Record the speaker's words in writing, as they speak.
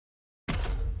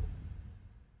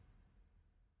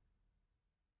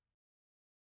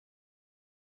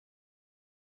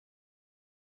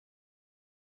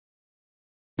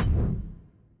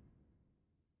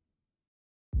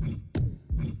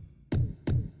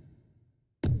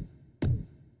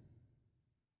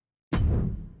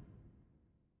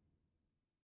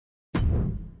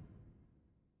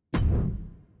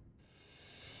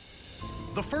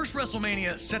The first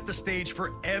WrestleMania set the stage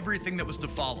for everything that was to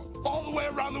follow. All the way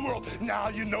around the world. Now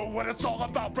you know what it's all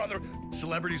about, brother.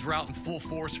 Celebrities were out in full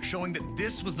force, showing that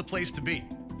this was the place to be.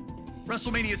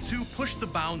 WrestleMania 2 pushed the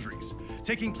boundaries,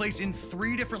 taking place in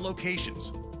 3 different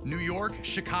locations: New York,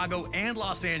 Chicago, and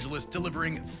Los Angeles,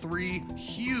 delivering 3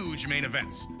 huge main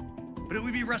events. But it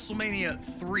would be WrestleMania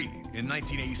 3 in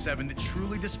 1987 that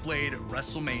truly displayed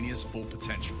WrestleMania's full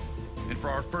potential. And for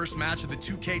our first match of the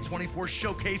 2K24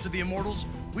 Showcase of the Immortals,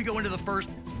 we go into the first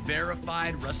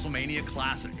verified WrestleMania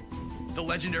Classic, the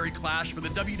legendary clash for the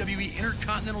WWE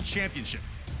Intercontinental Championship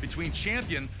between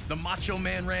champion, the Macho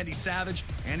Man Randy Savage,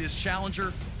 and his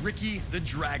challenger, Ricky the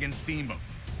Dragon Steamboat.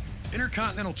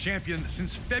 Intercontinental Champion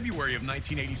since February of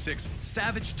 1986,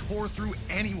 Savage tore through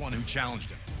anyone who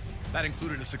challenged him. That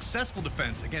included a successful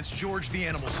defense against George the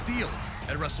Animal Steele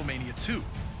at WrestleMania 2.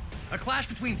 A clash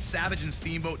between Savage and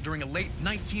Steamboat during a late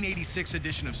 1986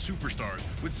 edition of Superstars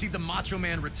would see the Macho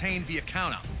Man retain via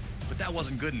countout, but that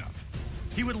wasn't good enough.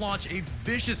 He would launch a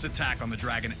vicious attack on the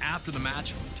Dragon after the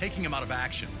match, taking him out of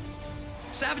action.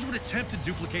 Savage would attempt to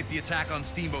duplicate the attack on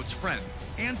Steamboat's friend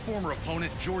and former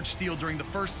opponent George Steele during the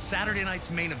first Saturday night's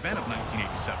main event of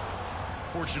 1987.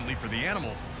 Fortunately for the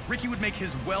Animal, Ricky would make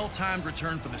his well-timed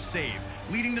return for the save,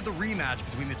 leading to the rematch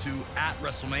between the two at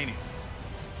WrestleMania.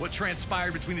 What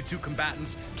transpired between the two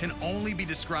combatants can only be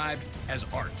described as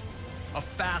art. A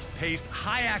fast-paced,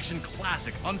 high-action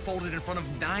classic unfolded in front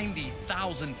of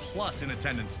 90,000 plus in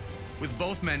attendance, with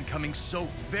both men coming so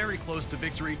very close to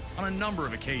victory on a number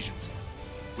of occasions.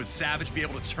 Would Savage be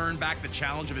able to turn back the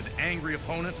challenge of his angry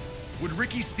opponent? Would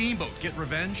Ricky Steamboat get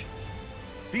revenge?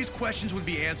 These questions would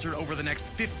be answered over the next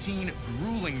 15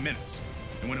 grueling minutes.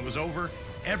 And when it was over,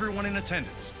 everyone in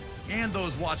attendance and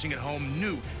those watching at home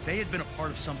knew they had been a part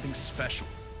of something special.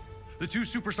 The two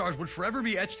superstars would forever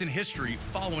be etched in history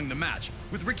following the match,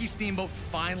 with Ricky Steamboat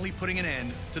finally putting an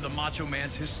end to the Macho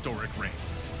Man's historic reign.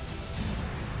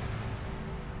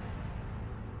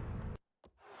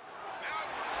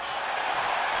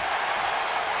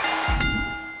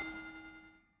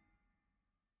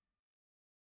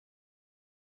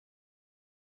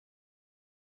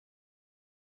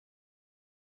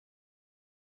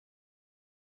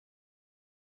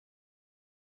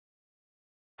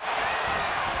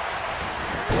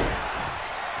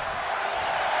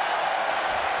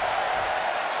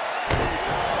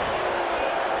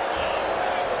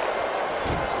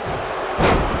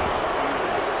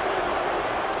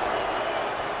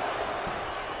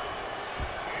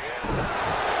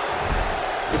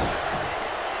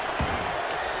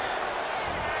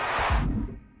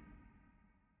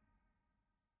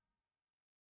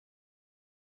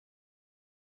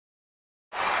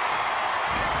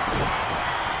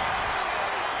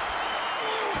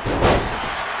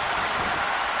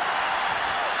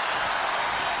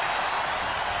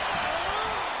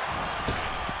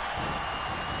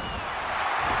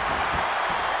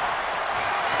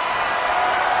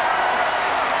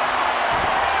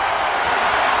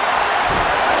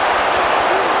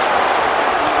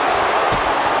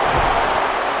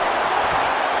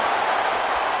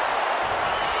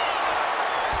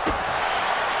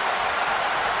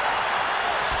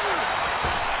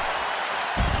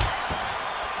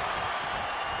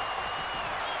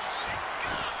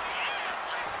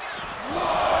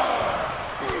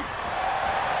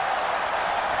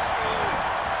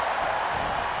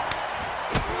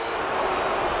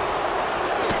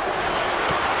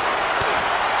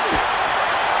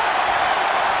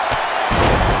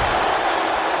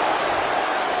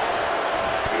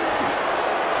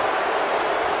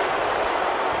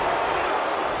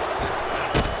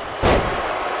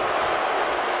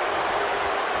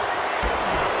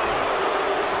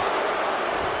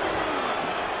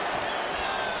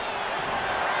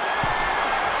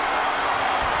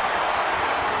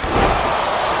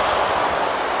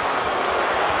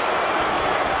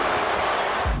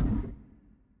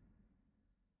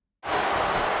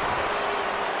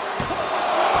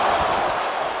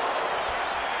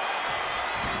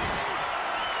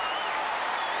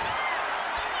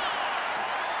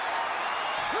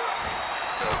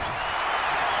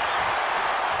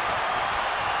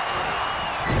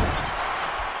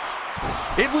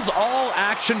 It was all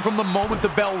action from the moment the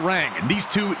bell rang, and these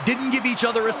two didn't give each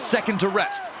other a second to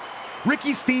rest.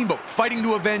 Ricky Steamboat fighting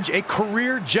to avenge a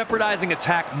career-jeopardizing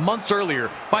attack months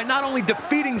earlier by not only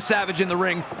defeating Savage in the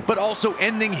ring, but also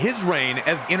ending his reign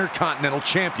as Intercontinental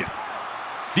Champion.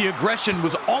 The aggression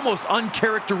was almost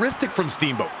uncharacteristic from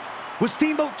Steamboat. Was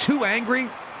Steamboat too angry,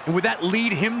 and would that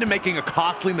lead him to making a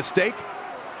costly mistake?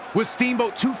 Was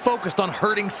Steamboat too focused on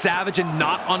hurting Savage and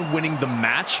not on winning the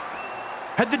match?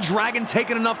 Had the Dragon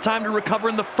taken enough time to recover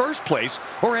in the first place,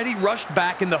 or had he rushed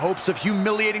back in the hopes of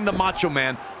humiliating the Macho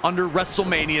Man under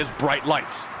WrestleMania's bright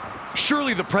lights?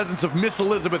 Surely the presence of Miss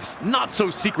Elizabeth's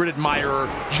not-so-secret admirer,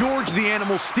 George the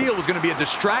Animal Steele, was going to be a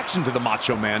distraction to the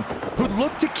Macho Man, who'd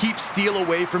look to keep Steele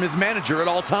away from his manager at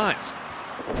all times.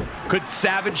 Could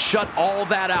Savage shut all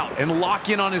that out and lock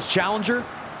in on his challenger?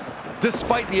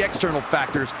 Despite the external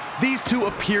factors, these two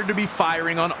appeared to be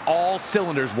firing on all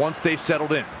cylinders once they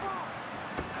settled in.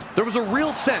 There was a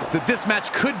real sense that this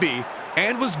match could be,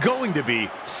 and was going to be,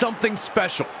 something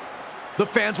special. The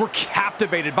fans were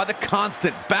captivated by the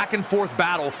constant back-and-forth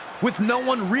battle, with no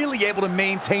one really able to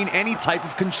maintain any type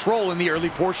of control in the early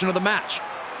portion of the match.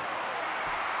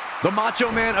 The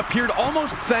Macho Man appeared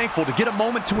almost thankful to get a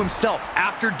moment to himself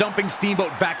after dumping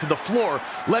Steamboat back to the floor,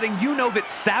 letting you know that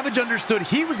Savage understood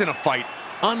he was in a fight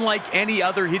unlike any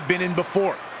other he'd been in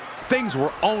before. Things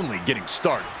were only getting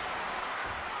started.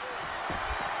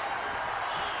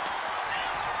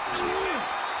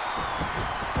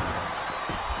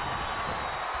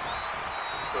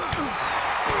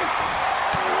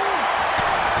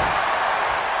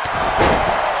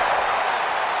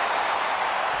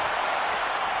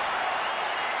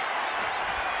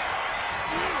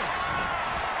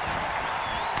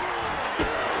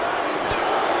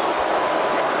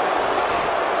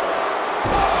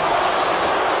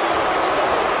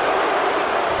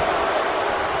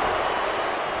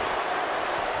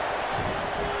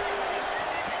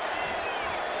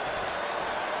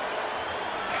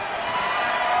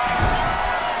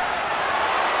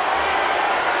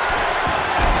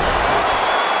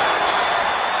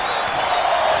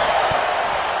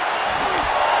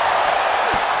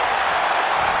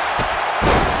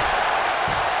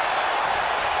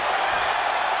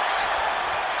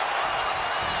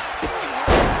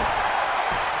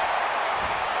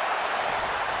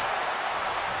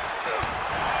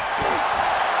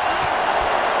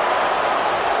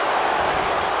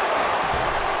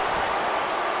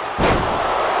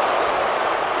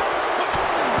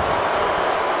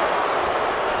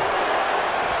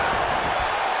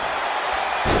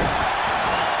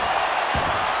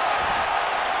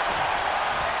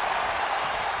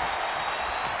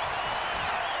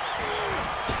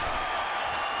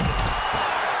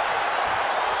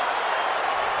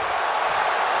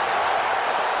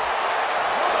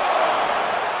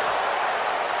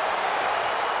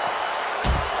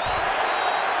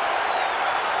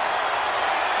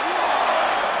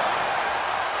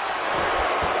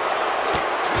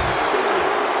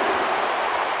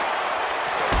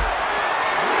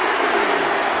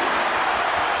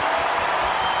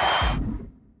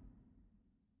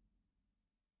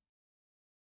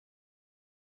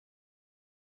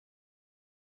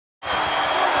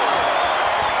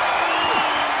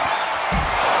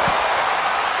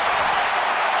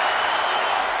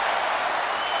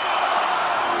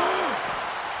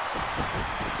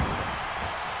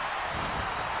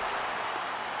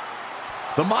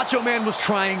 The Macho Man was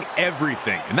trying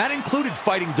everything, and that included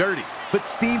fighting dirty, but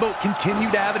Steamboat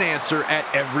continued to have an answer at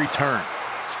every turn.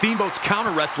 Steamboat's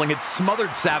counter wrestling had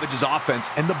smothered Savage's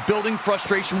offense, and the building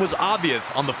frustration was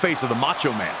obvious on the face of the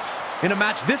Macho Man. In a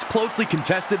match this closely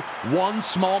contested, one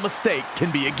small mistake can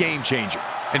be a game changer,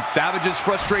 and Savage's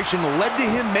frustration led to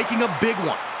him making a big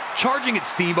one, charging at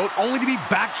Steamboat only to be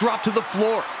backdropped to the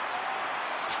floor.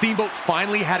 Steamboat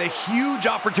finally had a huge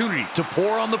opportunity to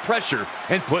pour on the pressure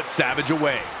and put Savage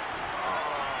away.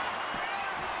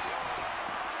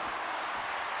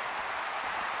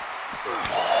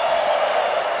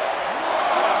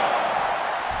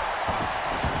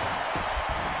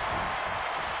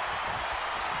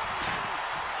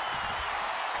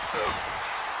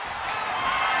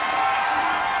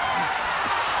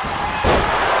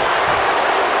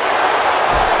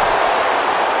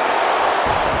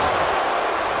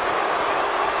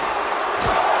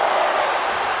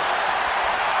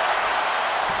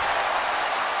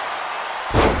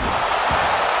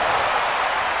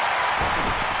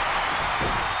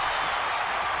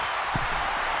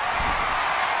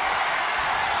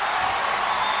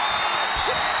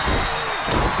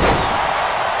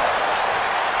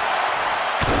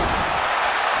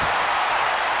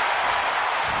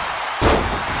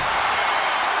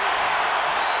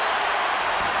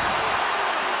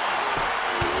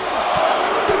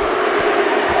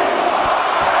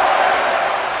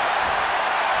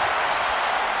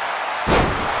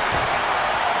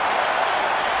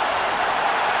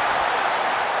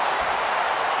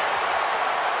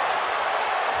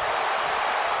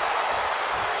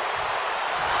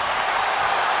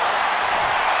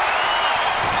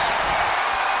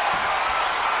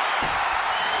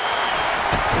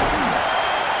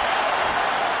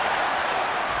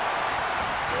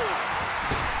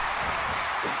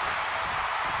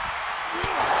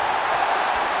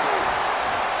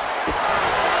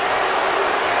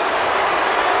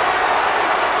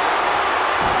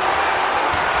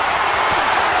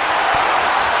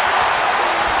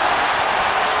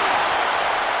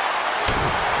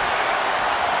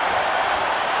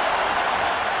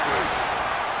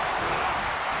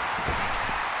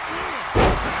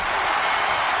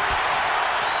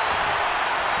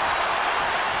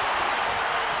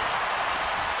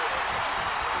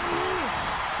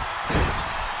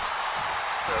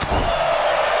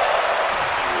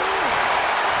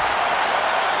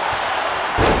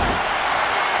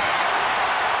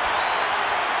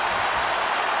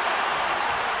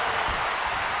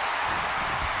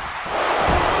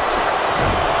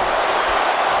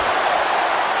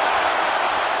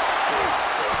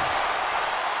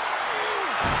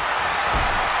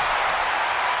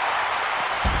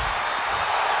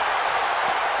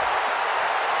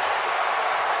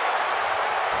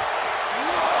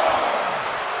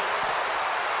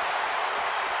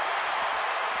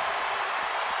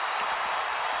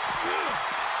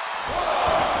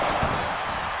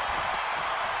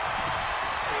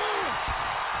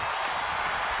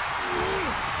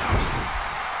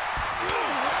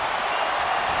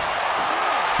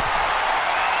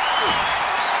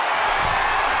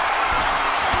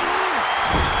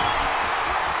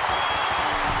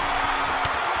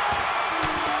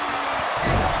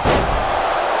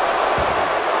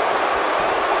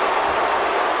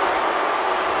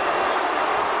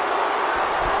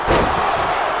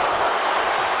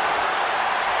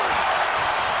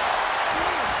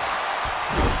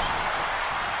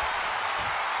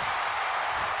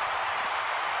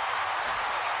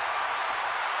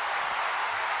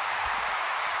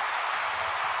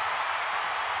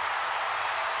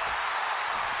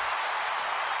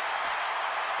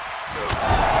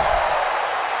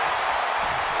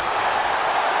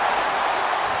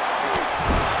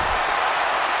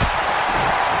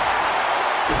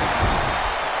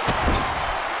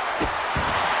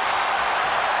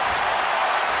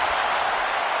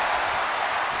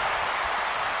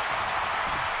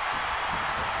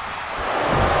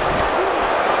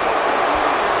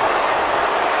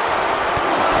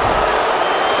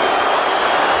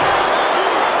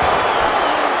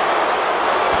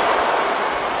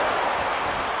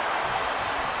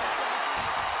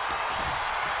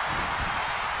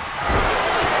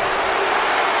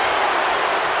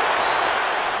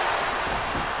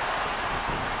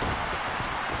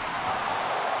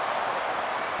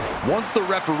 Once the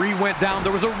referee went down,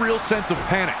 there was a real sense of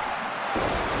panic.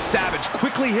 Savage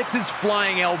quickly hits his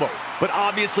flying elbow, but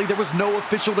obviously there was no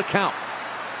official to count.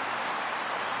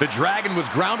 The Dragon was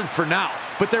grounded for now,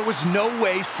 but there was no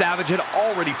way Savage had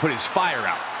already put his fire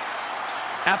out.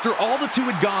 After all the two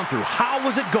had gone through, how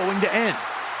was it going to end?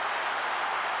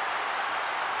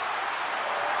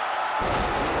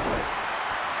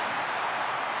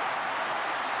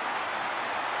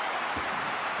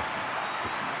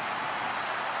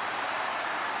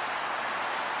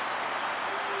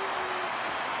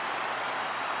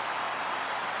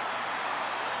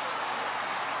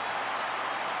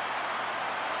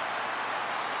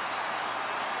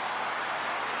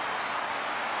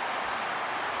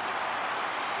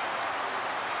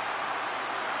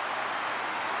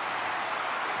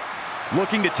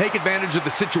 Looking to take advantage of the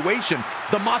situation,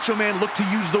 the Macho Man looked to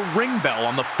use the ring bell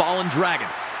on the fallen Dragon,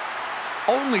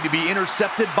 only to be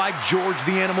intercepted by George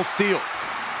the Animal Steel.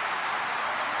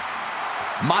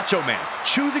 Macho Man,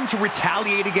 choosing to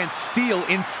retaliate against Steel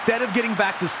instead of getting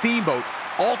back to Steamboat,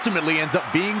 ultimately ends up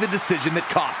being the decision that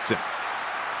costs him.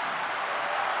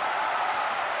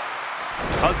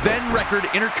 A then-record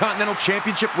Intercontinental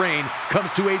Championship reign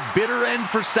comes to a bitter end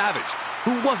for Savage,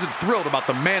 who wasn't thrilled about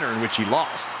the manner in which he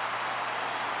lost.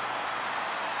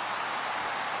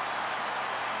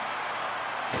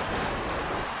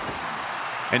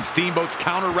 And Steamboat's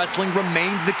counter wrestling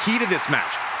remains the key to this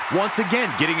match, once again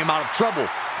getting him out of trouble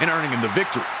and earning him the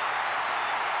victory.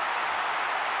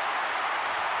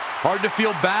 Hard to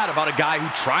feel bad about a guy who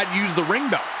tried to use the ring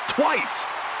bell twice.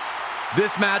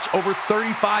 This match, over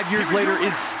 35 years later,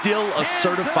 is still a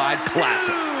certified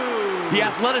classic. The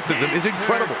athleticism is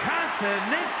incredible.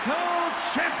 Intercontinental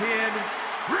Champion,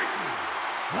 Ricky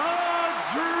the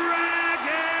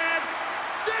Dragon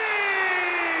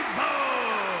Steamboat!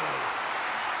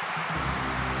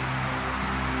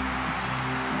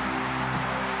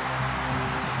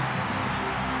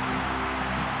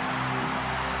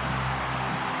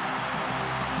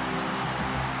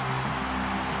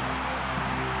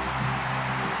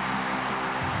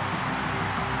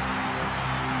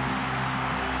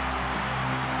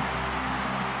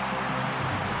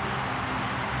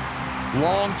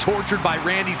 Long tortured by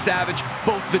Randy Savage,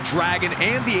 both the Dragon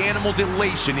and the Animal's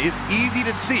elation is easy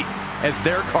to see as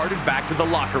they're carted back to the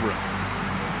locker room.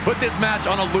 Put this match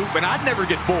on a loop and I'd never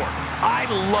get bored. I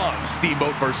love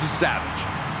Steamboat versus Savage.